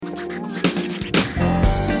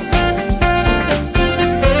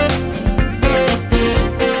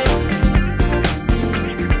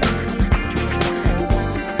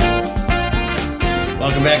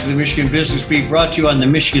back to the Michigan Business Beat, brought to you on the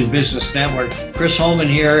Michigan Business Network. Chris Holman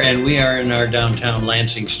here, and we are in our downtown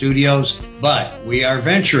Lansing studios, but we are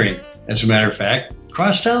venturing, as a matter of fact,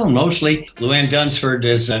 across town mostly. Lou-Ann Dunsford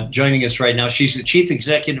is joining us right now. She's the Chief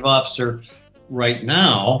Executive Officer right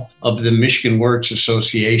now of the Michigan Works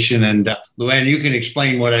Association. And Lou-Ann, you can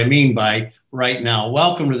explain what I mean by right now.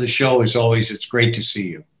 Welcome to the show. As always, it's great to see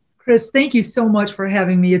you. Chris, thank you so much for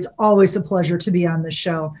having me. It's always a pleasure to be on the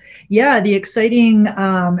show. Yeah, the exciting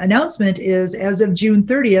announcement is as of June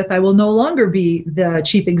 30th, I will no longer be the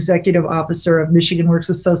Chief Executive Officer of Michigan Works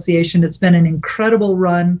Association. It's been an incredible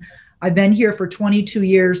run. I've been here for 22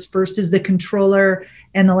 years, first as the controller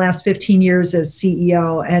and the last 15 years as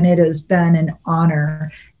CEO, and it has been an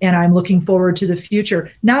honor. And I'm looking forward to the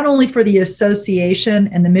future, not only for the association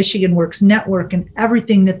and the Michigan Works Network and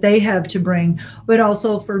everything that they have to bring, but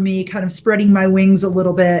also for me kind of spreading my wings a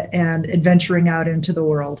little bit and adventuring out into the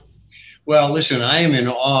world. Well, listen, I am in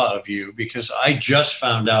awe of you because I just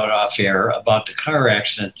found out off air about the car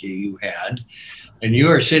accident you had. And you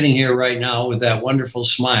are sitting here right now with that wonderful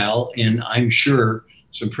smile in, I'm sure,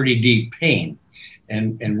 some pretty deep pain.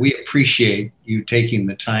 And we appreciate you taking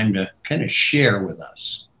the time to kind of share with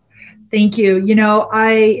us. Thank you. You know,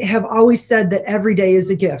 I have always said that every day is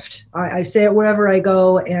a gift. I say it wherever I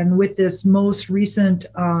go. And with this most recent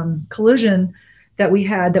collision that we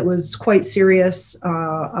had that was quite serious,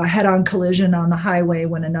 a head-on collision on the highway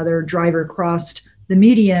when another driver crossed the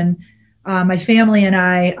median, my family and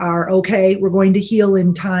I are okay. We're going to heal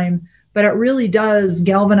in time. But it really does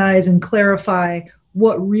galvanize and clarify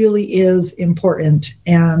what really is important.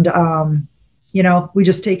 And, we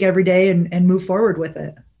just take every day and move forward with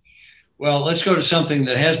it. Well, let's go to something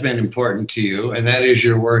that has been important to you, and that is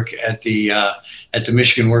your work at the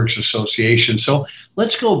Michigan Works Association. So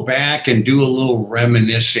let's go back and do a little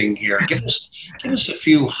reminiscing here. Give us a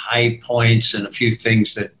few high points and a few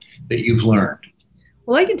things that you've learned.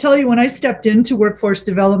 Well, I can tell you when I stepped into workforce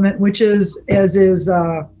development, which is,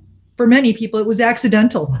 for many people, it was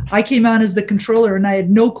accidental. I came on as the controller and I had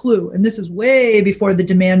no clue. And this is way before the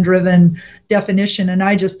demand-driven definition. And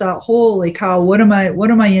I just thought, holy cow, what am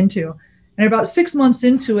I into? And about 6 months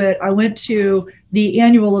into it, I went to the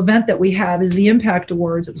annual event that we have is the Impact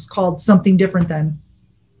Awards. It was called Something Different Then.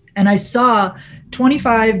 And I saw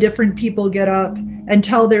 25 different people get up and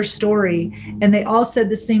tell their story. And they all said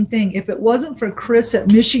the same thing. If it wasn't for Chris at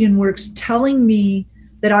Michigan Works telling me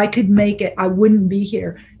that I could make it, I wouldn't be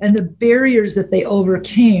here. And the barriers that they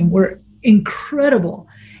overcame were incredible.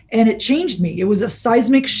 And it changed me. It was a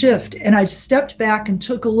seismic shift. And I stepped back and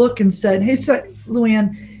took a look and said, hey,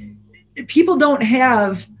 Lou-Ann, people don't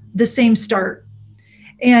have the same start.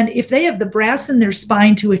 And if they have the brass in their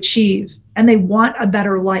spine to achieve and they want a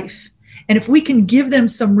better life, and if we can give them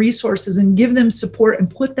some resources and give them support and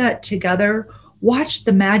put that together, watch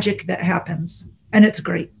the magic that happens. And it's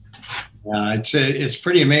great. It's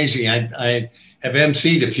pretty amazing. I have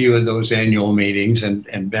emceed a few of those annual meetings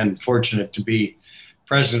and been fortunate to be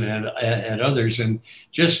present at others. And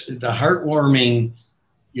just the heartwarming,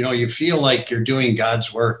 you feel like you're doing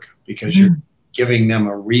God's work because you're giving them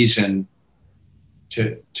a reason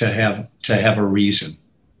to have a reason.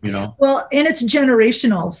 Well, and it's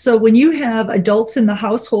generational. So when you have adults in the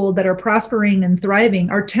household that are prospering and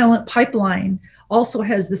thriving, our talent pipeline also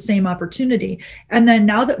has the same opportunity. And then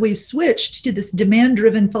now that we've switched to this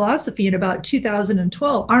demand-driven philosophy in about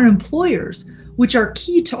 2012, our employers, which are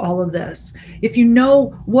key to all of this, if you know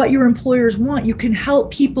what your employers want, you can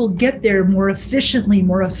help people get there more efficiently,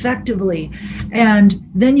 more effectively. And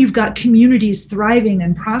then you've got communities thriving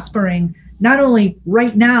and prospering, not only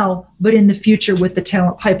right now, but in the future with the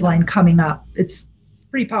talent pipeline coming up. It's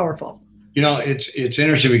pretty powerful. It's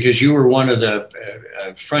interesting because you were one of the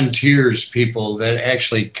frontiers people that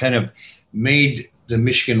actually kind of made the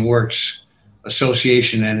Michigan Works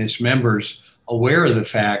Association and its members aware of the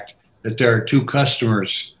fact that there are two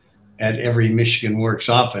customers at every Michigan Works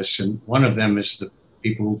office. And one of them is the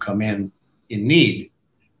people who come in need,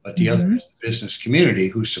 but the other is the business community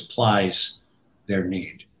who supplies their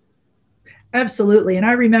need. Absolutely. And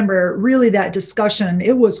I remember really that discussion,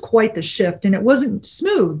 it was quite the shift and it wasn't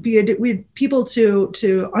smooth. We had people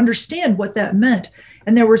to understand what that meant.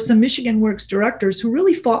 And there were some Michigan Works directors who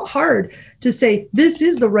really fought hard to say, this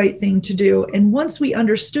is the right thing to do. And once we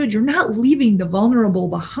understood, you're not leaving the vulnerable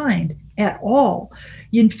behind at all.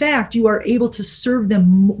 In fact, you are able to serve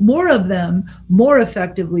them, more of them, more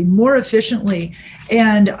effectively, more efficiently,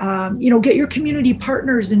 and get your community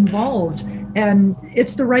partners involved. And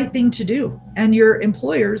it's the right thing to do. And your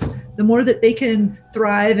employers, the more that they can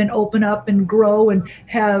thrive and open up and grow and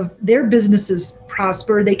have their businesses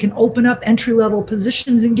prosper, they can open up entry-level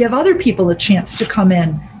positions and give other people a chance to come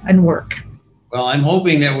in and work. Well, I'm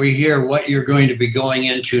hoping that we hear what you're going to be going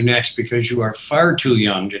into next, because you are far too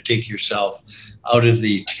young to take yourself out of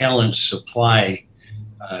the talent supply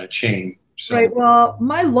chain. So. Right. Well,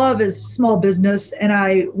 my love is small business, and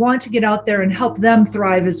I want to get out there and help them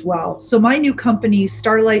thrive as well. So my new company,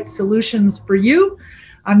 Starlight Solutions for You,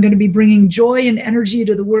 I'm going to be bringing joy and energy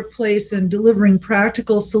to the workplace and delivering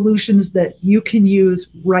practical solutions that you can use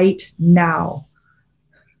right now.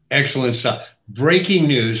 Excellent stuff. Breaking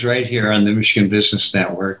news right here on the Michigan Business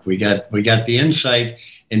Network. We got the insight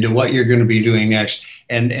into what you're going to be doing next.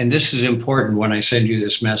 And this is important when I send you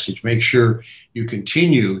this message. Make sure you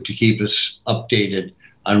continue to keep us updated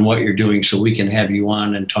on what you're doing so we can have you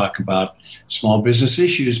on and talk about small business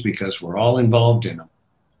issues, because we're all involved in them.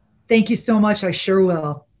 Thank you so much. I sure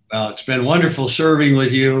will. Well, it's been wonderful serving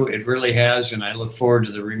with you. It really has, and I look forward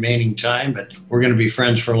to the remaining time. But we're going to be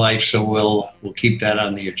friends for life, so we'll keep that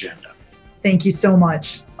on the agenda. Thank you so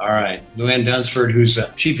much. All right. Luann Dunsford, who's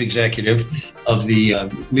Chief Executive of the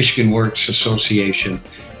Michigan Works Association.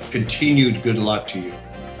 Continued good luck to you.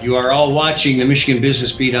 You are all watching the Michigan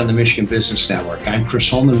Business Beat on the Michigan Business Network. I'm Chris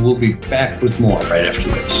Holman. We'll be back with more right after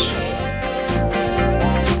this.